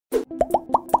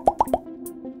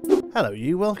Hello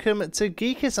you, welcome to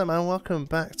Geekism and welcome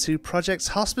back to Project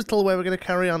Hospital, where we're going to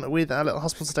carry on with our little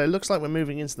hospital today. Looks like we're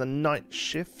moving into the night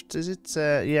shift, is it?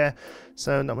 Yeah,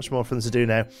 so not much more for them to do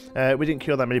now. We didn't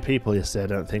cure that many people yesterday,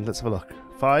 I don't think. Let's have a look.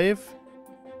 5?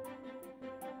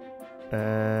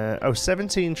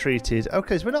 17 treated.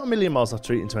 Okay, so we're not a million miles off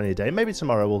treating 20 a day. Maybe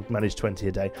tomorrow we'll manage 20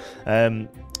 a day.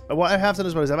 What I have done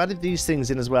as well is I've added these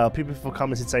things in as well. People have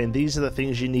commented saying these are the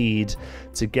things you need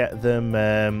to get them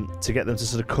to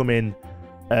sort of come in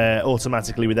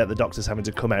automatically without the doctors having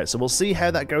to come out. So we'll see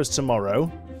how that goes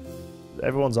tomorrow.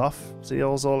 Everyone's off. See you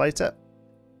all later.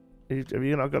 Have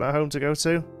you not got a home to go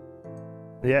to?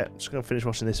 Yeah, just going to finish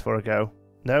watching this before I go.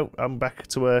 No, I'm back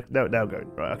to work. No, now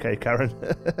going. Right, okay, Karen.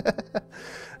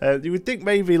 You would think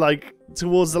maybe, like,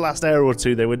 towards the last hour or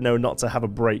two they would know not to have a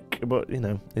break. But, you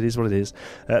know, it is what it is.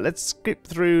 Let's skip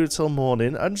through till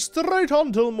morning and straight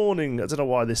on till morning. I don't know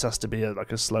why this has to be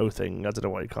like a slow thing. I don't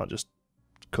know why you can't just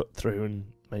cut through and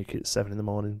make it 7 in the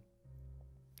morning.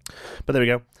 But there we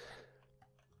go.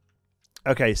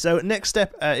 Okay, so next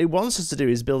step it wants us to do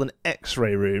is build an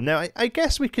X-ray room. Now, I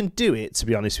guess we can do it, to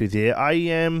be honest with you.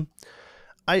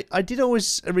 I did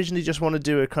always originally just want to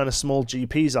do a kind of small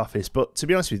GP's office, but to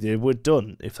be honest with you, we're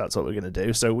done if that's what we're going to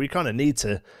do. So we kind of need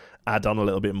to add on a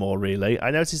little bit more, really.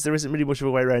 I noticed there isn't really much of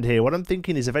a way around here. What I'm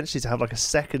thinking is eventually to have like a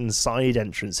second side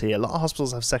entrance here. A lot of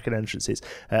hospitals have second entrances,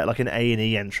 like an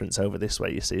A&E entrance over this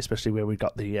way, you see, especially where we've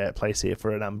got the place here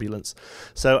for an ambulance.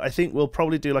 So I think we'll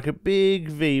probably do like a big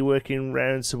V working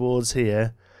round towards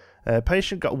here.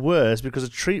 Patient got worse because the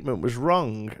treatment was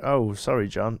wrong. Oh, sorry,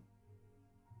 John.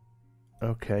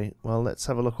 Okay, well, let's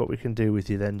have a look what we can do with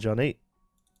you then, Johnny.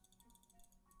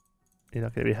 You're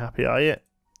not going to be happy, are you?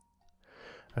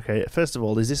 Okay, first of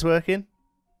all, is this working?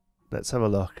 Let's have a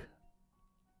look.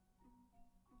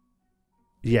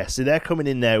 Yes, so they're coming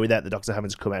in there without the doctor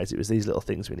having to come out. It was these little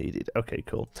things we needed. Okay,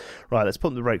 cool. Right, let's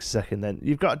pump the brakes a second then.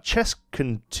 You've got a chest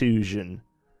contusion.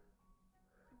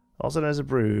 Also known as a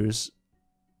bruise.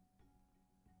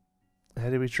 How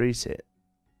do we treat it?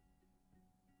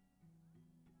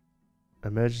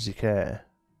 Emergency care.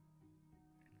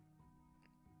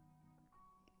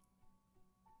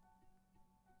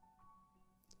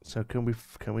 So can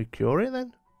we cure it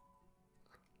then?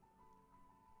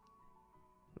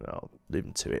 I'll leave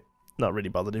them to it. Not really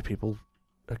bothered if people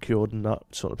are cured and not.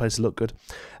 Just want the place to look good.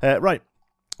 Right.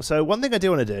 So one thing I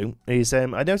do want to do is I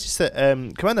noticed that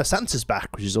Commander Santa's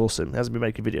back, which is awesome. He hasn't been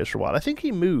making videos for a while. I think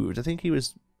he moved. I think he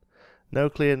was no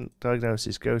clear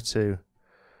diagnosis. Go to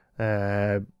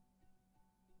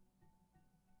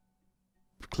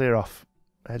clear off.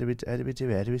 How do we do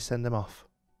it? How do we send them off?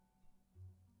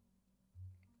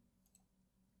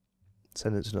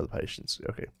 Send it to another patient.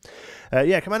 Okay.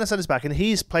 Yeah, Commander Santa's back, and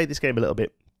he's played this game a little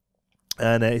bit,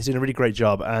 and he's doing a really great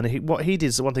job. And what he did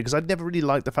is the one thing, because I'd never really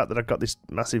liked the fact that I've got this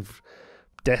massive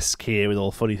desk here with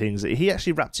all funny things. He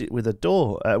actually wrapped it with a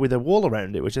door, with a wall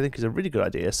around it, which I think is a really good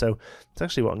idea. So it's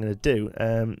actually what I'm going to do.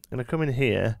 I'm going to come in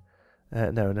here.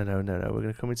 No. We're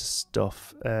going to come into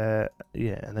stuff. Yeah,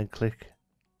 and then click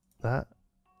that.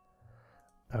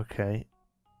 Okay.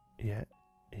 Yeah.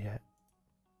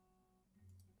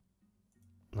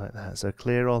 Like that. So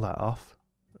clear all that off.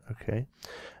 Okay.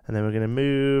 And then we're going to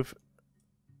move.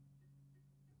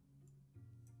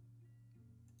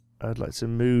 I'd like to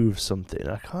move something.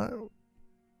 I can't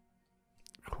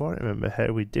quite remember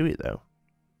how we do it though.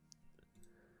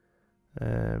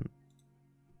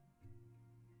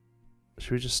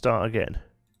 Should we just start again?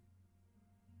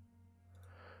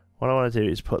 What I want to do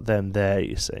is put them there,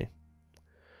 you see.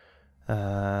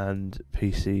 And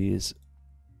PCs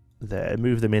there.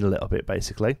 Move them in a little bit,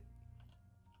 basically.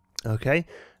 Okay.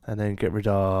 And then get rid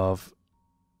of...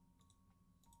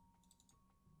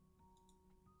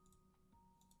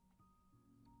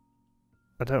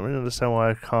 I don't really understand why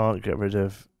I can't get rid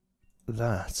of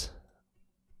that.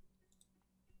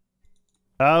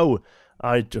 Oh!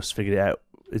 I just figured it out.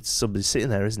 It's somebody sitting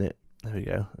there, isn't it? There we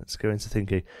go. Let's go into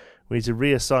thinking. We need to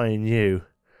reassign you.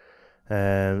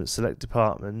 Select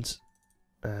department.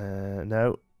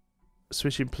 No.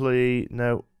 Switch employee.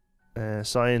 No.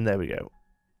 Sign. There we go.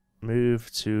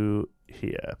 Move to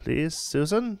here, please,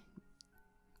 Susan.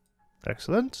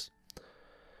 Excellent.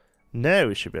 Now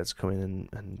we should be able to come in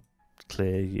and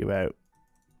clear you out.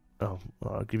 Oh,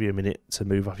 well, I'll give you a minute to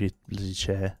move off your bloody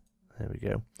chair. There we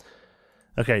go.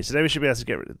 Okay, so now we should be able to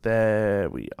get rid of... There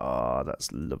we are. That's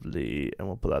lovely. And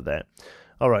we'll put that there.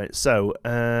 Alright, so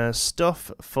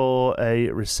stuff for a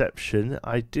reception.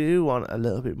 I do want a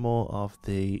little bit more of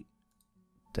the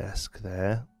desk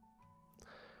there.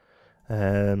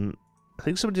 I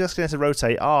think somebody's asking us to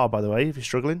rotate R, by the way, if you're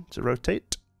struggling to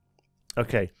rotate.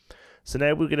 Okay, so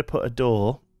now we're going to put a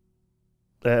door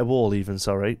wall even,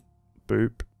 sorry.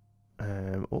 Boop.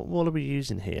 What wall are we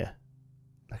using here?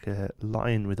 Like a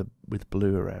line with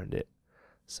blue around it.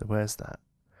 So where's that?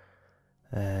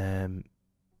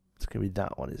 It's going to be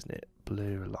that one, isn't it?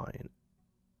 Blue line.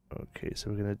 Okay, so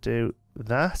we're going to do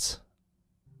that.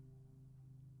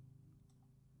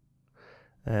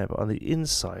 But on the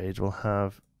inside, we'll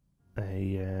have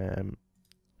a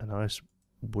nice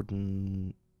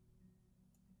wooden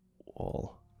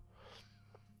wall.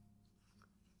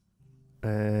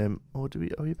 Or do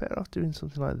we? Are we better off doing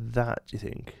something like that? Do you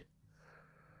think?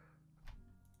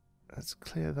 Let's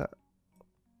clear that.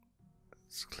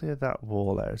 Let's clear that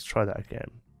wall out. Let's try that again.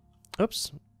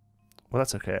 Oops. Well,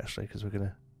 that's okay actually, because we're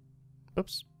gonna.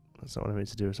 Oops. That's not what I meant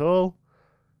to do at all.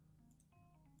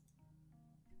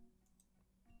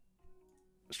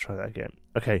 Let's try that again.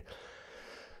 Okay.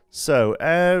 So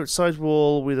outside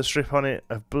wall with a strip on it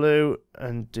of blue,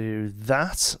 and do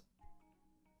that.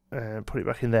 Put it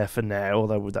back in there for now,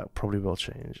 although that probably will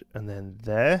change. And then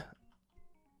there.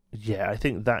 Yeah, I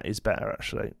think that is better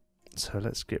actually. So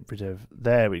let's get rid of...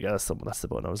 There we go, that's the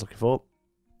button I was looking for.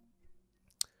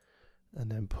 And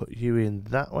then put you in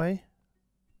that way.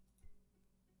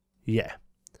 Yeah,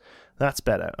 that's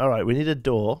better. Alright, we need a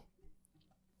door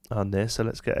on this, so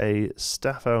let's get a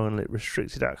staff only,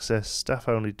 restricted access, staff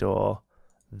only door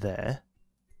there.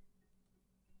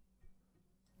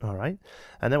 Alright,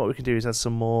 and then what we can do is add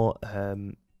some more...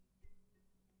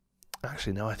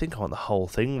 Actually, no, I think I want the whole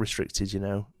thing restricted, you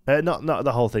know. Not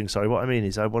the whole thing, sorry. What I mean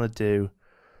is I want to do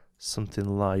something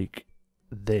like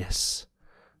this.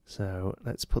 So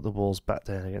let's put the walls back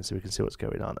down again so we can see what's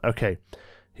going on. Okay,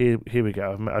 here we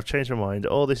go. I've changed my mind.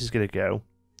 All this is going to go.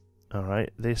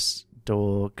 Alright, this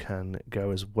door can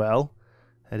go as well.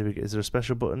 How do we get? Is there a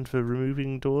special button for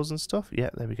removing doors and stuff?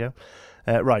 Yeah, there we go.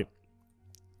 Right.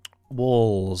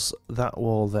 Walls. That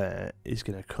wall there is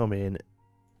going to come in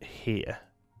here.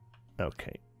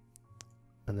 Okay,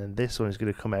 and then this one is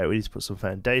going to come out. We need to put some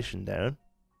foundation down,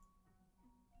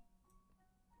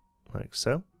 like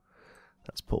so.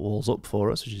 That's put walls up for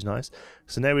us, which is nice.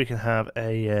 So now we can have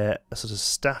a sort of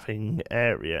staffing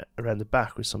area around the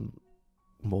back with some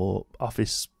more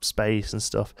office space and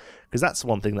stuff. Because that's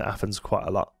one thing that happens quite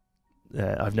a lot.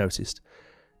 I've noticed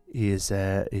is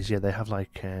yeah, they have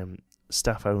like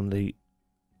staff only,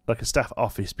 like a staff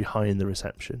office behind the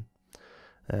reception.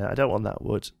 I don't want that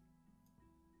wood.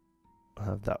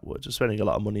 Have that wood. Just spending a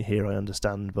lot of money here, I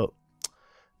understand, but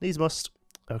needs must.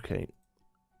 Okay.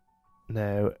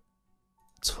 Now,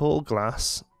 tall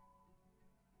glass.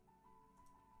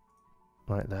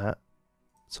 Like that.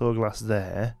 Tall glass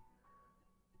there.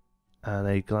 And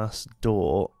a glass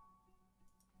door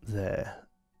there.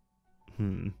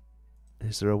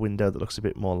 Is there a window that looks a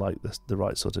bit more like the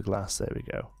right sort of glass? There we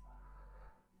go.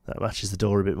 That matches the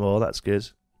door a bit more. That's good.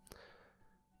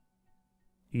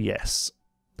 Yes.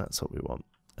 That's what we want.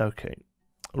 Okay.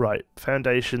 Right.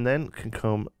 Foundation then can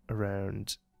come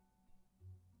around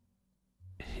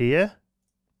here.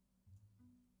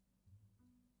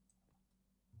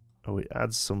 Oh, it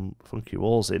adds some funky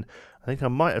walls in. I think I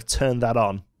might have turned that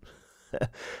on,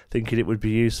 thinking it would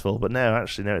be useful, but now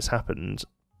it's happened.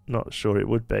 Not sure it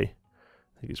would be.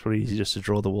 I think it's pretty easy just to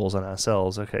draw the walls on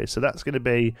ourselves. Okay, so that's going to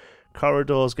be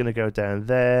corridor's going to go down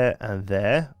there and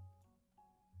there.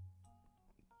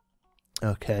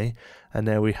 Okay, and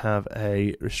now we have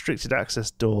a restricted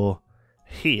access door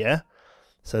here.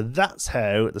 So that's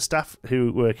how the staff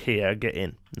who work here get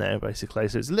in now, basically.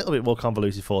 So it's a little bit more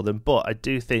convoluted for them, but I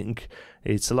do think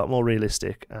it's a lot more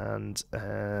realistic and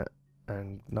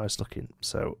nice looking.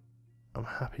 So I'm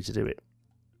happy to do it.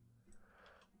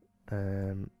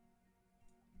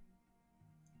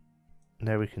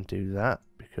 Now we can do that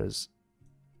because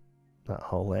that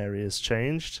whole area has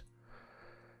changed.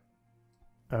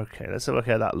 Okay, let's have a look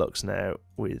how that looks now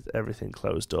with everything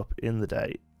closed up in the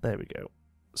day. There we go.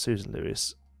 Susan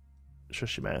Lewis,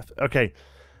 shush your mouth. Okay,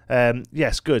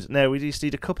 yes, good. Now we just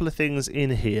need a couple of things in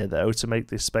here though to make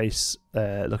this space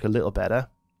look a little better.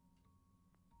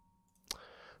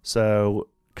 So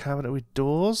cabinet with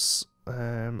doors.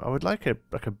 I would like a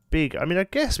big. I mean, I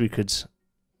guess we could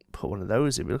put one of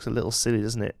those in. It looks a little silly,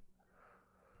 doesn't it?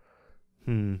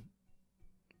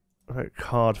 Right,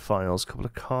 card files. Couple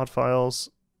of card files.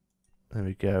 There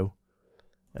we go.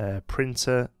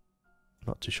 Printer.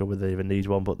 Not too sure whether they even need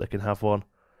one, but they can have one.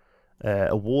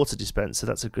 A water dispenser.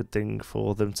 That's a good thing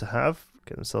for them to have.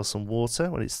 Get themselves some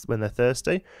water when they're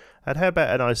thirsty. And how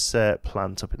about a nice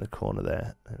plant up in the corner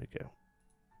there? There we go.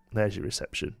 There's your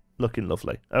reception. Looking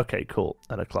lovely. Okay, cool.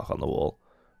 And a clock on the wall.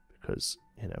 Because,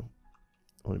 you know,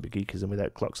 I want to be geekers and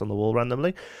without clocks on the wall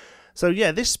randomly. So,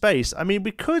 yeah, this space, I mean,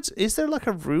 we could... Is there like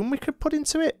a room we could put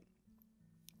into it?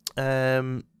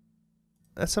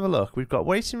 Let's have a look. We've got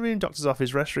waiting room, doctor's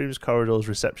office, restrooms, corridors,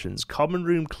 receptions, common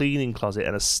room, cleaning closet,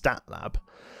 and a stat lab.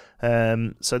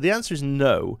 So the answer is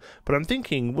no. But I'm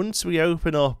thinking once we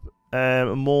open up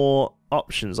more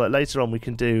options, like later on we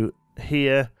can do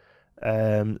here,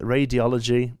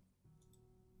 radiology,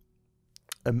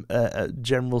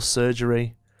 general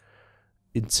surgery,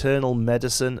 internal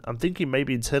medicine. I'm thinking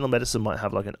maybe internal medicine might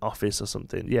have like an office or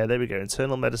something. Yeah, there we go.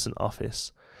 Internal medicine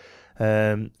office.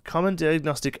 Common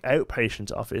diagnostic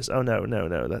outpatient office. Oh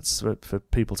no, that's for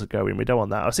people to go in. We don't want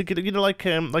that. I was thinking, you know, like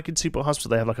in Super Hospital,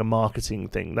 they have like a marketing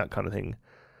thing, that kind of thing.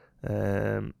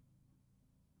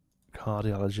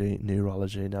 Cardiology,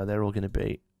 neurology. No, they're all going to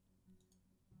be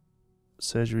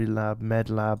surgery lab, med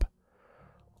lab,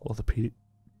 orthopedic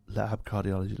lab,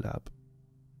 cardiology lab.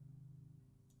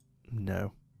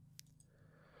 No,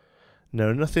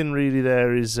 nothing really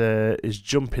there is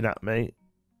jumping at me.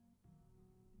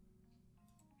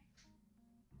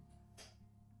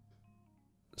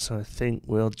 So I think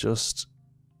we'll just...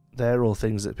 They're all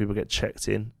things that people get checked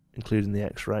in, including the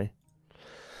X-ray.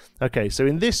 Okay, so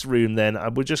in this room then,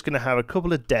 we're just going to have a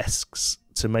couple of desks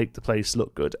to make the place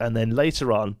look good. And then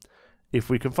later on, if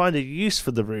we can find a use for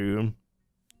the room,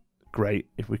 great.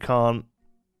 If we can't,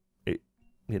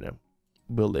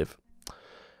 we'll live.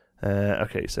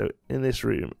 Okay, so in this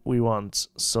room, we want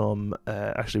some...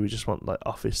 actually, we just want like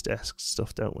office desk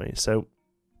stuff, don't we? So...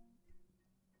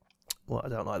 Well, I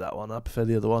don't like that one. I prefer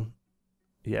the other one.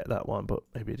 Yeah, that one, but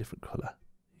maybe a different colour.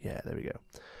 Yeah, there we go.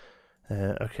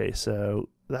 Okay, so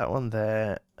that one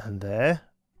there and there.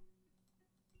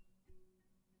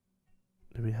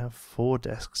 Do we have 4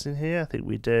 desks in here? I think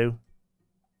we do.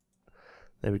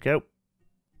 There we go.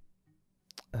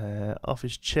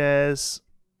 Office chairs.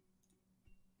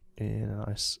 Yeah,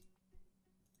 nice.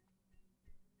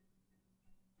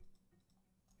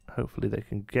 Hopefully they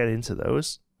can get into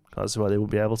those. That's why they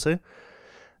won't be able to.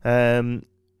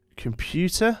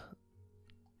 Computer.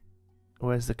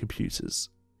 Where's the computers?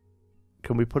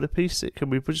 Can we put a PC? Can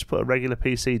we just put a regular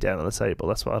PC down on the table?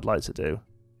 That's what I'd like to do.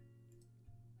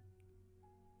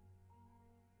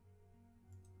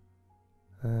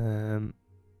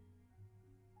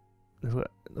 It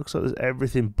looks like there's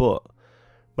everything, but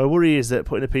my worry is that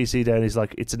putting a PC down is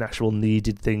like it's an actual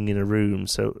needed thing in a room.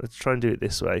 So let's try and do it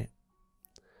this way.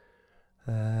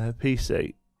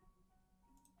 PC.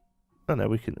 Oh no,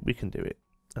 we can do it.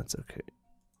 That's okay.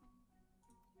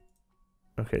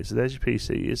 Okay, so there's your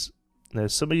PCs. Now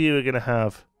some of you are going to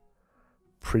have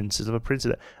printers. I have a printer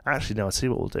there. Actually, no, I'll see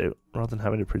what we'll do. Rather than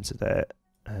having a printer there,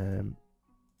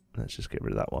 let's just get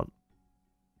rid of that one.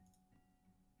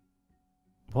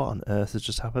 What on earth has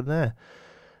just happened there?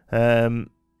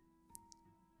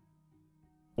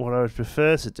 What I would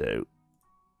prefer to do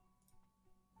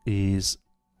is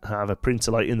have a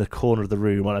printer like in the corner of the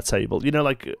room on a table. You know,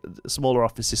 like smaller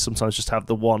offices sometimes just have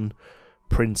the one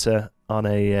printer on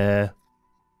a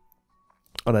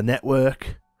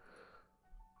network.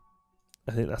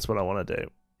 I think that's what I want to do.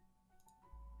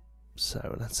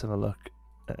 So let's have a look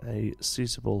at a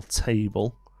suitable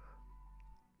table.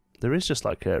 There is just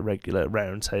like a regular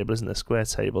round table, isn't there? Square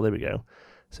table. There we go.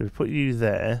 So we put you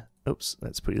there. Oops,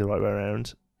 let's put you the right way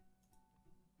around.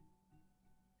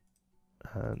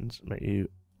 And make you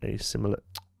a similar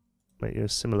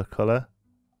colour.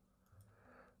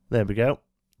 There we go.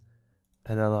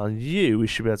 And then on you, we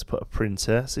should be able to put a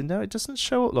printer. See, no, it doesn't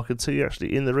show up until you're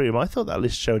actually in the room. I thought that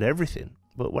list showed everything,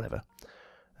 but whatever.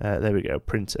 There we go,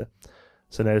 printer.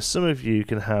 So now some of you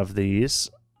can have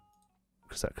these,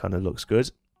 because that kind of looks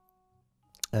good.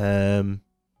 I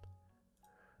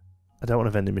don't want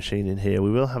a vending machine in here. We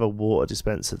will have a water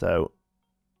dispenser, though,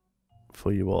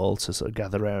 for you all to sort of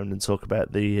gather around and talk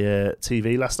about the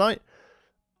TV last night.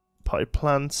 Potted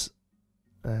plant.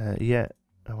 Yeah,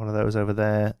 one of those over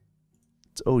there.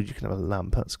 Oh, you can have a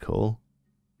lamp. That's cool.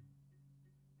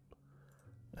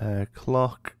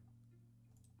 Clock.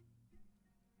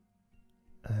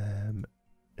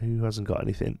 Who hasn't got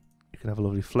anything? You can have a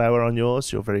lovely flower on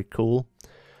yours. You're very cool.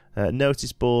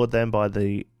 Notice board then by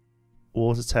the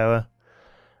water tower.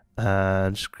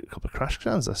 And just a couple of trash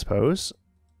cans, I suppose.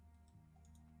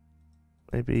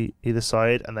 Maybe either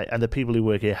side. And the people who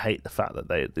work here hate the fact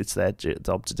that it's their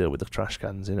job to deal with the trash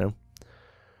cans, you know.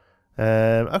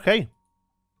 Okay.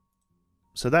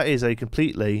 So that is a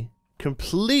completely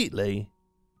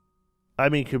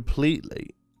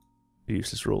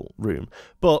useless room.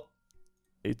 But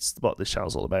it's what this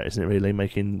channel's all about, isn't it, really?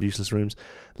 Making useless rooms.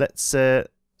 Let's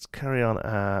carry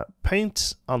on.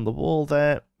 Paint on the wall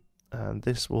there. And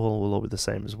this wall will all be the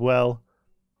same as well.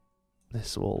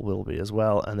 This wall will be as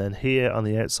well. And then here on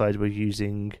the outside, we're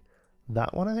using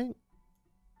that one, I think.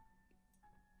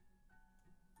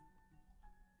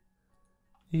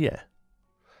 Yeah.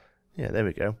 Yeah, there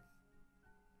we go.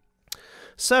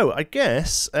 So I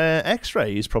guess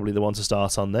X-ray is probably the one to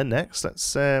start on then next.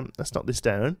 Let's knock this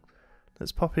down.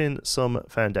 Let's pop in some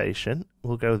foundation.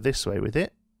 We'll go this way with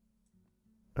it.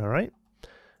 All right.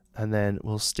 And then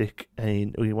we'll stick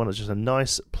a, we want just a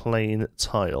nice plain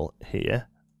tile here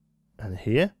and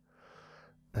here.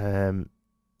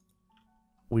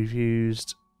 We've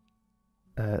used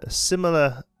a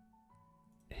similar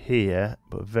here,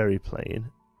 but very plain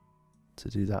to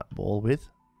do that wall with.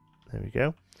 There we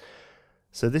go.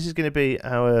 So this is going to be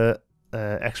our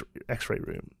X-ray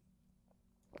room.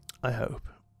 I hope.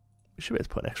 We should be able to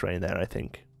put an X-ray in there, I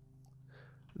think.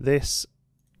 This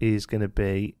is going to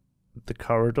be the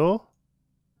corridor.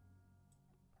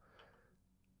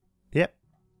 Yep.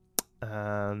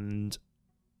 And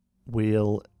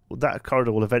that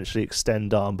corridor will eventually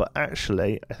extend on, but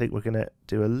actually I think we're going to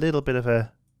do a little bit of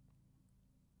a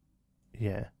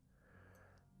little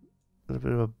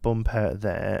bit of a bump out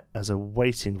there as a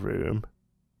waiting room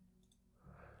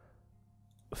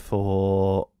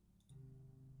for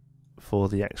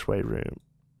the X-ray room.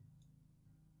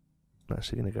 I'm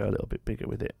actually going to go a little bit bigger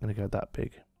with it. I'm going to go that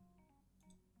big.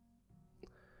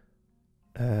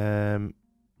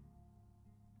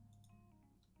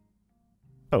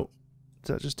 Oh,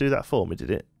 did that just do that for me,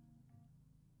 did it?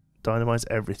 Dynamite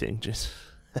everything. Just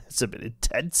it's a bit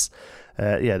intense.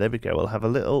 Yeah, there we go. We'll have a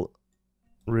little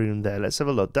room there. Let's have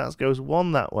a look. That goes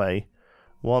one that way,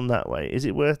 one that way. Is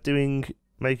it worth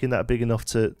making that big enough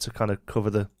to kind of cover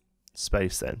the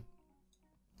space then?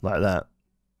 Like that.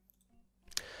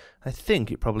 I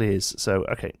think it probably is. So,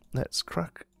 okay, let's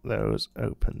crack those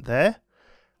open there.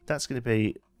 That's going to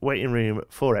be waiting room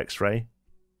for X-ray.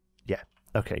 Yeah,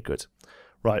 okay, good.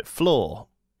 Right, floor.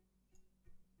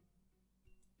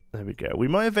 There we go. We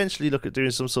might eventually look at doing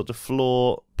some sort of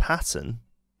floor pattern.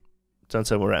 Don't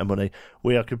tell me we're out of money.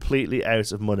 We are completely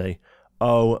out of money.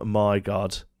 Oh my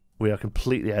god. We are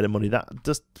completely out of money. That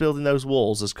just building those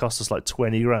walls has cost us like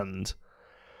 20 grand.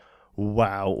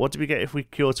 Wow. What do we get if we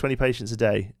cure 20 patients a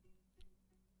day?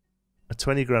 A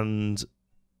 20 grand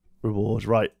reward.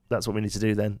 Right, that's what we need to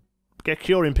do then. Get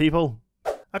curing, people.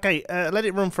 Okay, let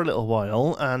it run for a little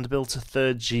while and build a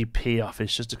third GP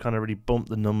office just to kind of really bump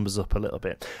the numbers up a little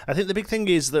bit. I think the big thing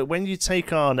is that when you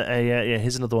take on a... yeah,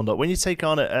 here's another one. Look. When you take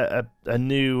on a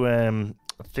new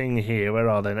thing here, where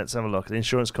are they? Let's have a look. The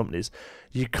insurance companies.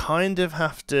 You kind of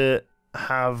have to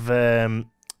have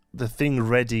the thing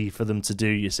ready for them to do,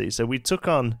 you see. So we took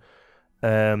on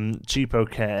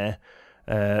cheapo care,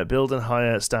 build and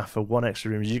hire staff for 1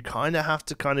 extra room. You kind of have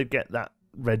to kind of get that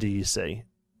ready, you see.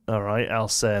 All right,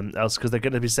 else because they're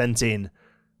going to be sent in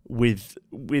with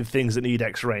things that need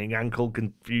X-raying, ankle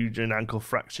confusion, ankle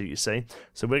fracture, you see.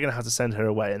 So we're going to have to send her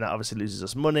away, and that obviously loses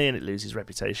us money and it loses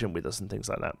reputation with us and things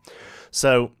like that.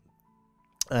 So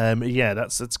yeah,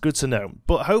 that's good to know.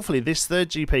 But hopefully this third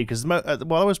GP, because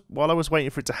while I was waiting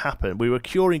for it to happen, we were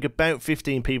curing about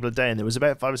 15 people a day, and there was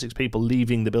about 5 or 6 people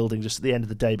leaving the building just at the end of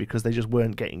the day because they just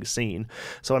weren't getting seen.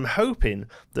 So I'm hoping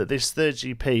that this third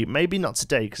GP, maybe not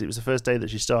today because it was the first day that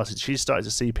she started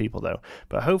to see people though,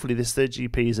 but hopefully this third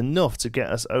GP is enough to get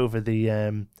us over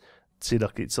the see,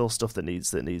 look, it's all stuff that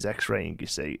needs X-raying, you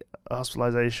see.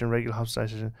 Hospitalization, regular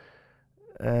hospitalization.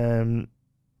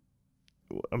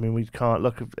 I mean, we can't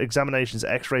look at examinations,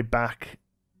 X-ray back.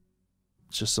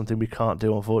 It's just something we can't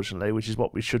do, unfortunately, which is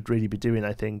what we should really be doing,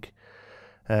 I think.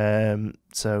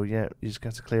 So yeah, you just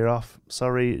got to clear off.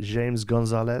 Sorry, James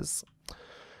Gonzalez.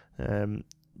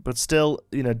 But still,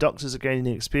 you know, doctors are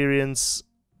gaining experience,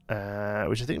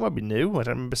 which I think might be new. I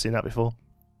don't remember seeing that before.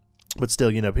 But still,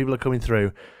 you know, people are coming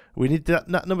through. We need that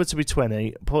number to be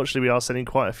 20. Unfortunately, we are sending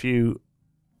quite a few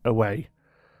away.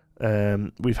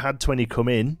 We've had 20 come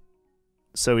in.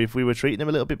 So if we were treating them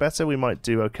a little bit better, we might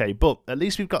do okay. But at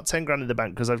least we've got 10 grand in the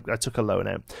bank because I took a loan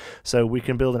out. So we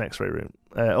can build an X-ray room.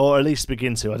 Or at least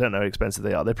begin to. I don't know how expensive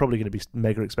they are. They're probably going to be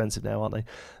mega expensive now, aren't they?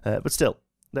 But still,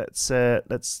 let's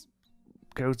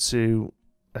go to...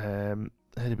 how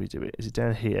did we do it? Is it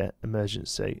down here?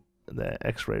 Emergency. There.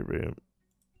 X-ray room.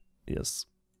 Yes.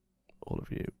 All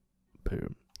of you.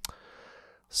 Boom.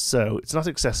 So it's not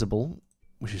accessible,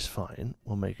 which is fine.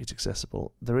 We'll make it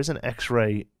accessible. There is an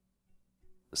X-ray...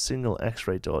 single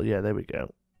X-ray door. Yeah, there we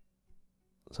go.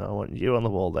 So I want you on the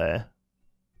wall there.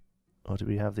 Or do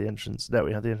we have the entrance? No,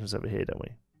 we have the entrance over here, don't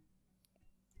we?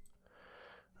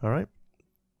 Alright.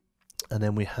 And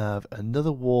then we have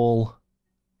another wall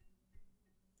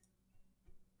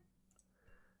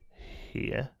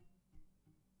here.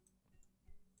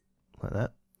 Like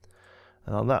that.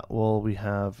 And on that wall we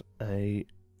have a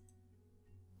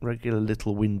regular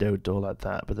little window door like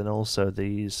that, but then also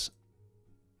these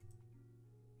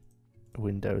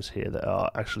windows here that are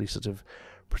actually sort of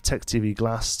protective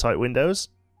glass type windows.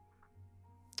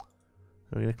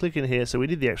 We're going to click in here. So we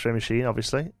need the X-ray machine,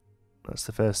 obviously. That's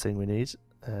the first thing we need.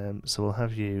 So we'll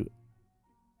have you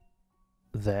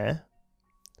there.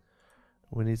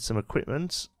 We need some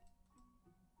equipment.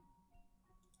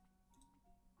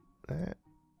 There.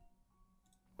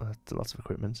 That's lots of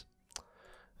equipment.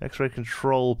 X-ray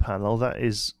control panel. That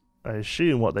is, I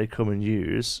assume, what they come and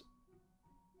use.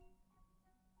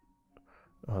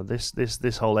 Oh,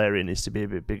 this whole area needs to be a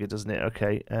bit bigger, doesn't it?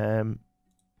 Okay.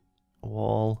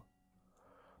 Wall.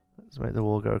 Let's make the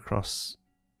wall go across.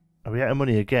 Are we out of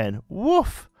money again?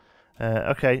 Woof!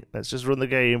 Okay, let's just run the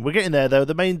game. We're getting there though.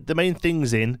 The main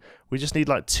thing's in. We just need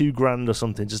like $2,000 or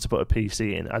something just to put a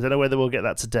PC in. I don't know whether we'll get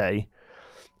that today.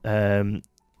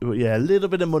 But yeah, a little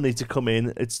bit of money to come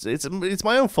in. It's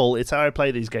my own fault. It's how I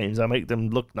play these games. I make them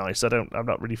look nice. I'm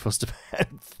not really fussed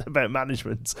about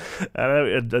management. I know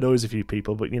it annoys a few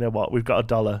people, but you know what? We've got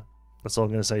 $1. That's all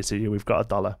I'm going to say to you. We've got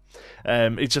 $1.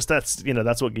 It's just that's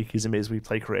what geekism is. We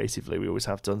play creatively. We always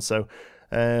have done. So,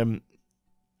 it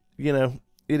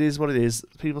is what it is.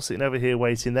 People sitting over here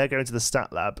waiting. They're going to the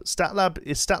stat lab.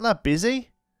 Is stat lab busy?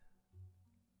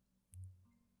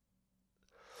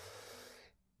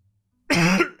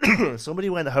 Somebody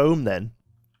went home then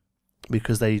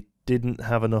because they didn't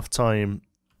have enough time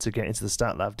to get into the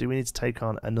stat lab. Do we need to take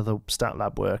on another stat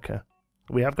lab worker?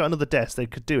 We have got another desk. They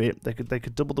could do it. They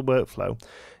could double the workflow.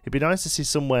 It'd be nice to see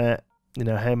somewhere,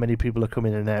 how many people are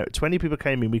coming in and out. 20 people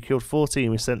came in. We killed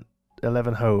 14. We sent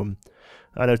 11 home.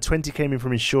 I know 20 came in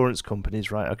from insurance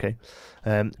companies, right? Okay.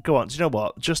 Go on. Do you know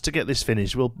what? Just to get this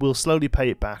finished, we'll slowly pay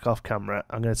it back off camera.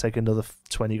 I'm going to take another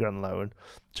 20 grand loan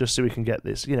just so we can get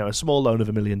this, a small loan of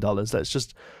 $1 million. Let's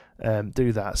just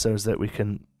do that so that we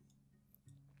can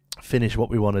finish what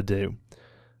we want to do.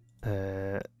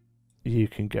 You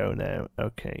can go now.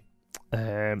 Okay.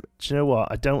 Do you know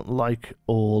what? I don't like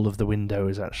all of the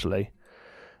windows, actually.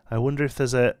 I wonder if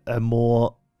there's a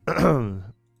more...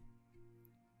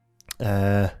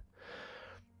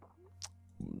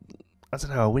 I don't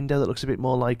know, a window that looks a bit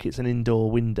more like it's an indoor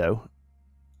window.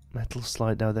 Metal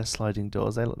slide, no, they're sliding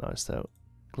doors. They look nice, though.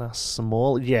 Glass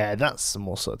small. Yeah, that's the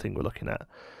more sort of thing we're looking at.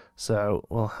 So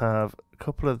we'll have a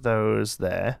couple of those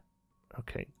there.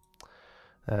 Okay.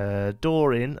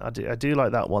 Door in. I do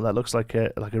like that one. That looks like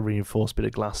a reinforced bit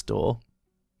of glass door.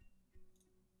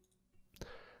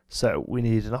 So we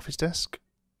need an office desk.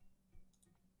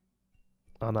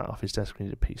 On that office desk we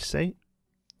need a PC.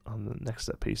 On the next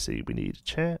to that PC we need a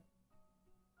chair.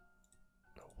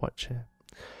 A white chair.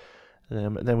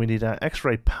 Then we need our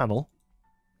X-ray panel.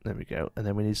 There we go. And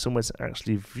then we need somewhere to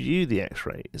actually view the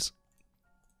X-rays.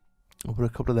 We'll put a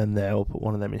couple of them there. We'll put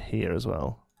one of them in here as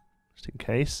well, just in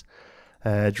case.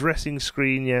 Dressing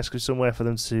screen, yes, because somewhere for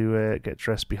them to get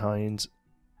dressed behind.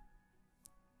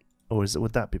 Or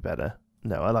would that be better?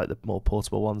 No, I like the more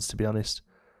portable ones, to be honest.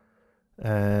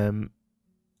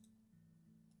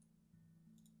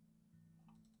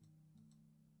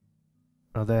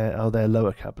 Oh, they're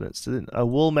lower cabinets. A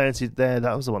wall mounted there.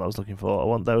 That was the one I was looking for. I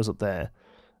want those up there,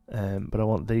 but I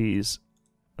want these.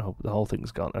 Oh, the whole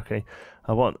thing's gone. Okay,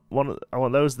 I want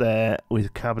those there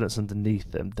with cabinets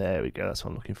underneath them. There we go. That's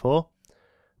what I'm looking for.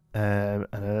 And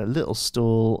a little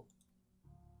stool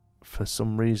for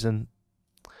some reason.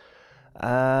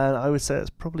 And I would say that's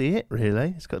probably it,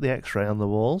 really. It's got the X-ray on the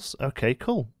walls. Okay,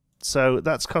 cool. So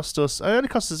that's cost us. It only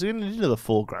cost us another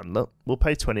 $4,000. Look, we'll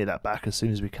pay 20 of that back as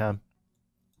soon as we can.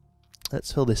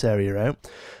 Let's fill this area out,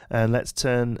 and let's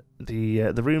turn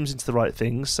the rooms into the right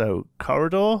things. So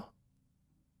corridor.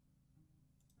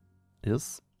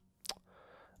 Yes.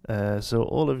 So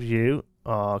all of you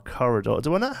are corridor.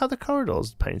 Do I not have the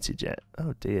corridors painted yet?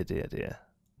 Oh dear, dear, dear.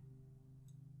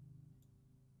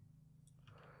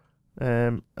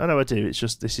 Oh no, I do. It's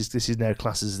just this is now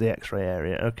classed as the X-ray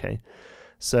area. Okay.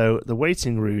 So the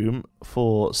waiting room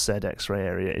for said X-ray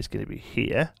area is going to be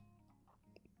here.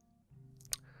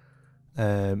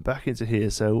 Back into here.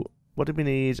 So what do we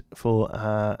need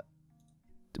for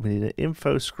we need an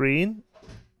info screen.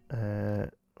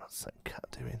 What's that cat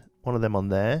doing? One of them on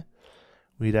there.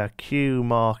 We need our Q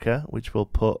marker, which we'll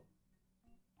put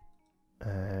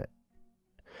should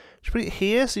we put it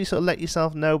here so you sort of let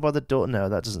yourself know by the door? No,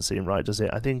 that doesn't seem right, does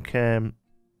it? I think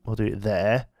we'll do it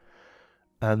there.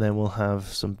 And then we'll have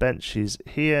some benches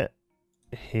here,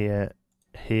 here,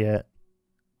 here,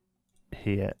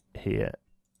 here, here,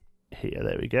 here.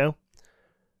 There we go.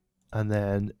 And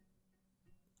then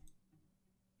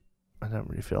I don't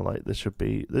really feel like there should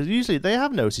be. Usually they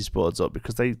have notice boards up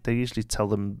because they usually tell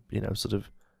them, sort of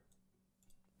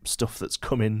stuff that's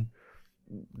coming,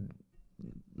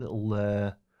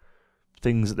 little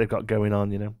things that they've got going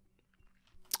on, you know.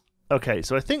 Okay,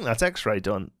 so I think that's X-ray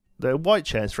done. The white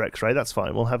chairs for X-ray, that's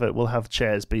fine. We'll have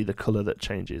chairs be the colour that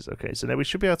changes. Okay, so now we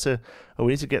should be able to. Oh,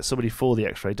 we need to get somebody for the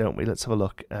X-ray, don't we? Let's have a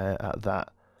look at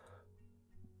that.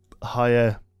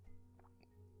 Hire.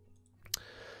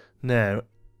 Now,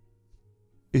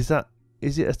 is it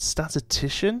a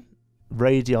statistician?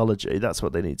 Radiology, that's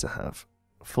what they need to have.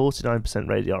 49%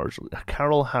 radiology.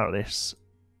 Carol Harris,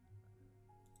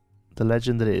 the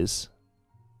legend that is.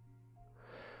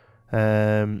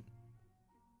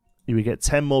 We get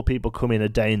 10 more people come in a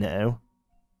day now,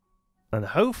 and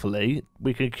hopefully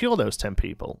we can cure those 10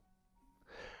 people.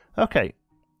 Okay.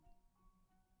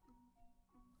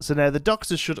 So now the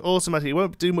doctors should automatically, it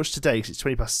won't do much today because it's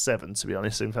 7:20, to be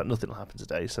honest. So in fact, nothing will happen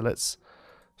today. So let's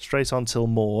straight on till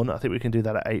morn. I think we can do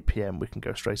that at 8 PM. We can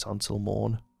go straight on till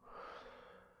morn.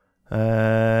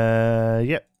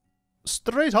 Yep.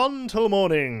 Straight on till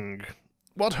morning.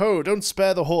 What ho, don't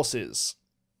spare the horses.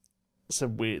 It's a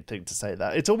weird thing to say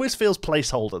that. It almost feels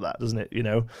placeholder, that, doesn't it? You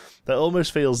know, that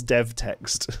almost feels dev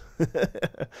text.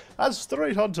 And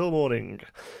straight on till morning.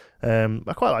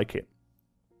 I quite like it.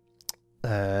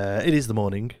 It is the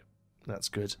morning. That's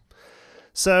good.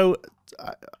 So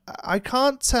I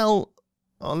can't tell,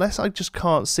 unless I just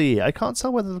can't see it, I can't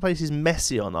tell whether the place is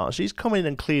messy or not. She's coming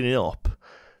and cleaning up.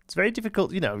 It's very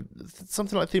difficult, you know,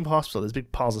 something like Theme Hospital, there's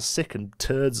big piles of sick and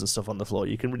turds and stuff on the floor.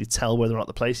 You can really tell whether or not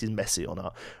the place is messy or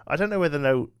not. I don't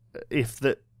know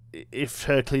if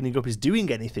her cleaning up is doing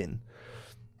anything.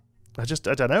 I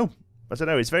don't know. I don't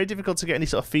know. It's very difficult to get any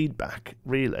sort of feedback,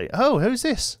 really. Oh, who's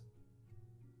this?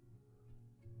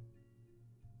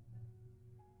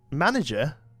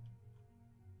 Manager?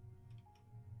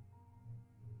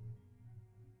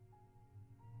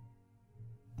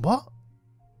 What?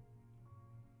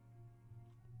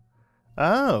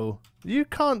 Oh, you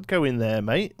can't go in there,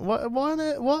 mate. What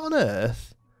on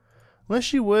earth?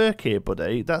 Unless you work here,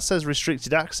 buddy. That says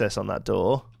restricted access on that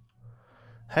door.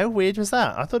 How weird was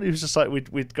that? I thought it was just like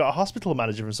we'd got a hospital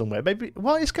manager from somewhere. Maybe,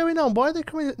 what is going on? Why are they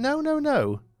coming? No.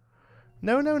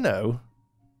 No.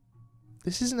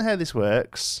 This isn't how this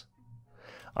works.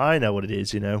 I know what it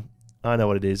is, you know. I know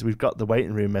what it is. We've got the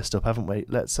waiting room messed up, haven't we?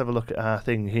 Let's have a look at our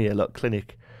thing here. Look,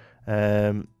 clinic.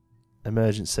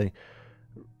 Emergency.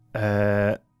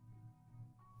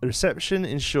 Reception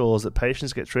ensures that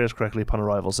patients get triaged correctly upon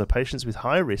arrival, so patients with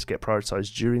high risk get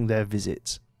prioritised during their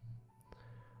visit.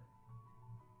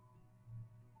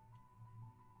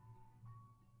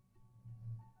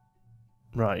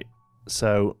 Right,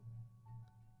 so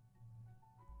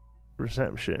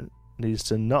reception needs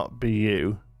to not be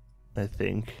you, I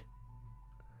think.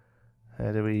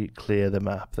 How do we clear the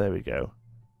map? There we go.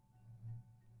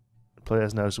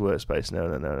 Players knows workspace.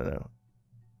 No.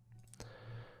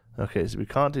 Okay, so we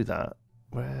can't do that.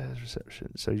 Where's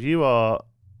reception? So you are...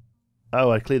 Oh,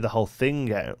 I cleared the whole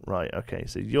thing out. Right, okay,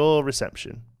 so you're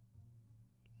reception.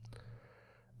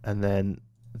 And then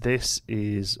this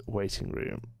is waiting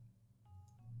room.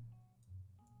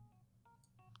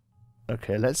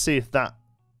 Okay, let's see if that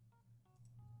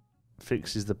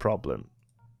fixes the problem.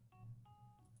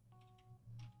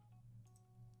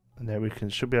 And then we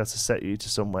should be able to set you to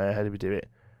somewhere. How do we do it?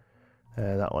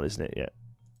 That one, isn't it? Yeah.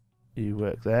 You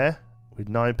work there with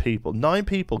 9 people. 9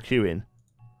 people queuing.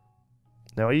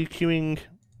 Now, are you queuing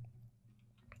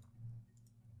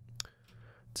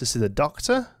to see the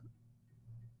doctor?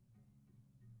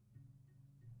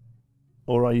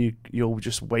 Or are you're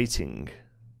just waiting?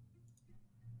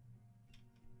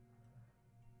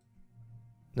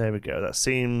 There we go. That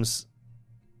seems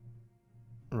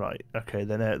right. Okay,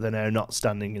 they're now not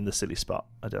standing in the silly spot,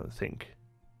 I don't think.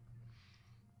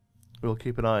 We'll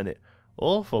keep an eye on it.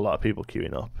 Awful lot of people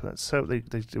queuing up. Let's hope we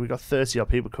got 30 odd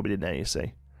people coming in now, you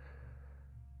see.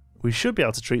 We should be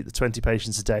able to treat the 20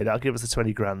 patients a day. That'll give us the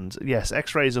 20 grand. Yes,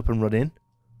 X-ray's up and running.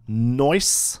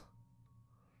 Nice.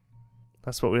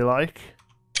 That's what we like.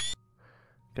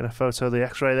 Gonna photo the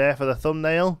X-ray there for the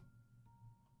thumbnail.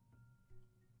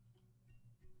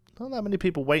 Not that many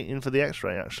people waiting for the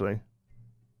X-ray, actually.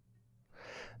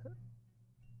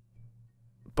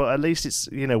 But at least it's,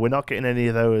 you know, we're not getting any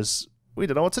of those, we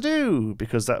don't know what to do,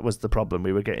 because that was the problem.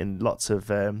 We were getting lots of,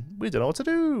 we don't know what to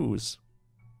do.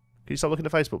 Can you stop looking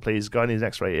at Facebook, please? Guy needs an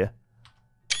X-ray here.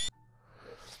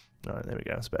 Alright, there we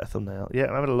go. It's a better thumbnail. Yeah,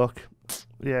 I'm having a look.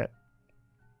 Yeah.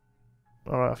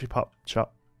 Alright, off you pop.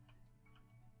 Chop.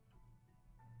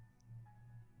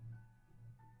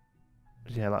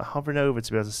 Yeah, like hovering over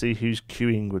to be able to see who's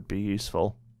queuing would be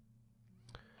useful.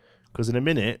 Because in a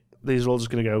minute, these are all just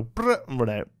going to go brrr, and run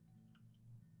out.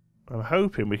 I'm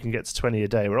hoping we can get to 20 a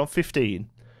day. We're on 15.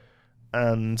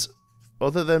 And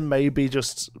other than maybe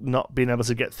just not being able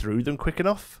to get through them quick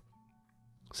enough.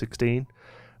 16.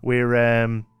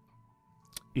 We're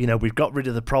you know, we've got rid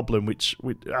of the problem, which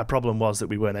our problem was that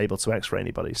we weren't able to X-ray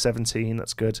anybody. 17,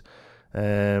 that's good.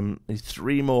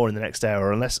 3 more in the next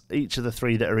hour, unless each of the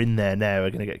 3 that are in there now are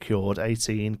going to get cured.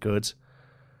 18, good.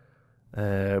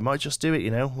 Might just do it, you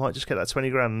know. Might just get that 20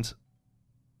 grand.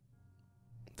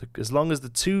 As long as the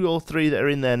 2 or 3 that are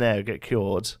in there now get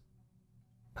cured,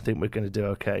 I think we're going to do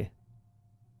okay.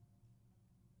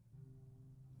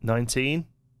 19.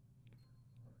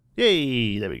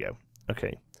 Yay! There we go.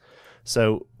 Okay.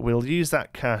 So we'll use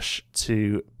that cash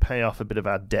to pay off a bit of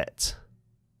our debt.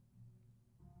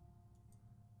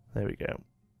 There we go.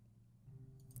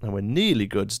 And we're nearly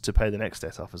good to pay the next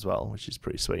debt off as well, which is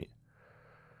pretty sweet.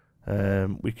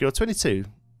 We cure 22.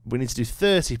 We need to do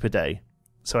 30 per day.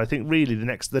 So I think really the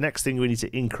next thing we need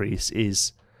to increase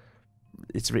is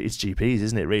it's GPs,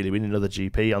 isn't it? Really, we need another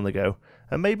GP on the go,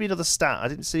 and maybe another stat. I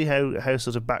didn't see how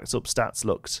sort of backed up stats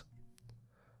looked,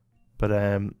 but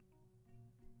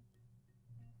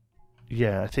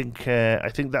yeah, I think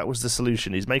that was the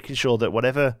solution. Is making sure that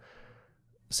whatever.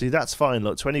 See, that's fine.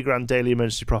 Look, 20 grand daily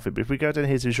emergency profit. But if we go down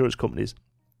here to insurance companies,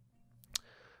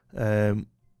 I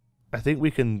think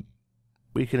we can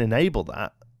enable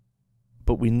that.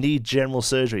 But we need general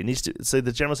surgery. It needs to, so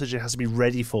the general surgery has to be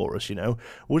ready for us, you know.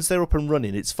 Once they're up and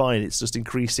running, it's fine. It's just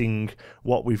increasing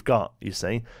what we've got, you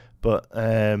see. But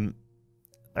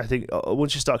I think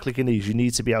once you start clicking these, you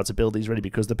need to be able to build these ready,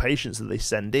 because the patients that they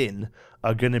send in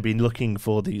are going to be looking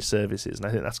for these services, and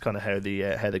I think that's kind of how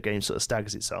the game sort of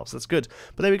staggers itself. So that's good.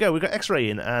 But there we go. We've got X-ray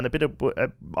in and a bit of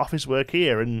office work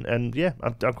here, and yeah,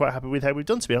 I'm quite happy with how we've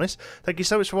done, to be honest. Thank you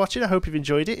so much for watching. I hope you've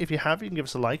enjoyed it. If you have, you can give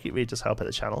us a like. It really does help out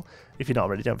the channel. If you're not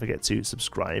already, don't forget to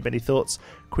subscribe. Any thoughts,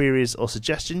 queries, or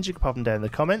suggestions, you can pop them down in the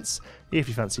comments. If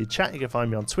you fancy a chat, you can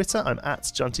find me on Twitter. I'm at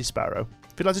JontySparrow.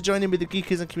 If you'd like to join in with the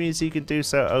Geekism community, you can do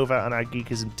so over on our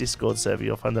Geekism Discord server.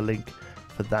 You'll find the link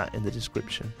for that in the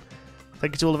description.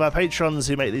 Thank you to all of our patrons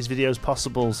who make these videos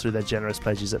possible through their generous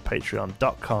pledges at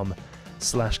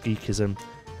patreon.com/geekism. And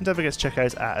don't forget to check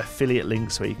out our affiliate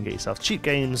links where you can get yourself cheap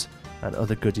games and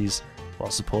other goodies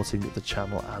while supporting the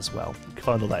channel as well. You can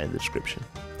find all that in the description.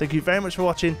 Thank you very much for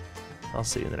watching. I'll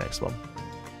see you in the next one.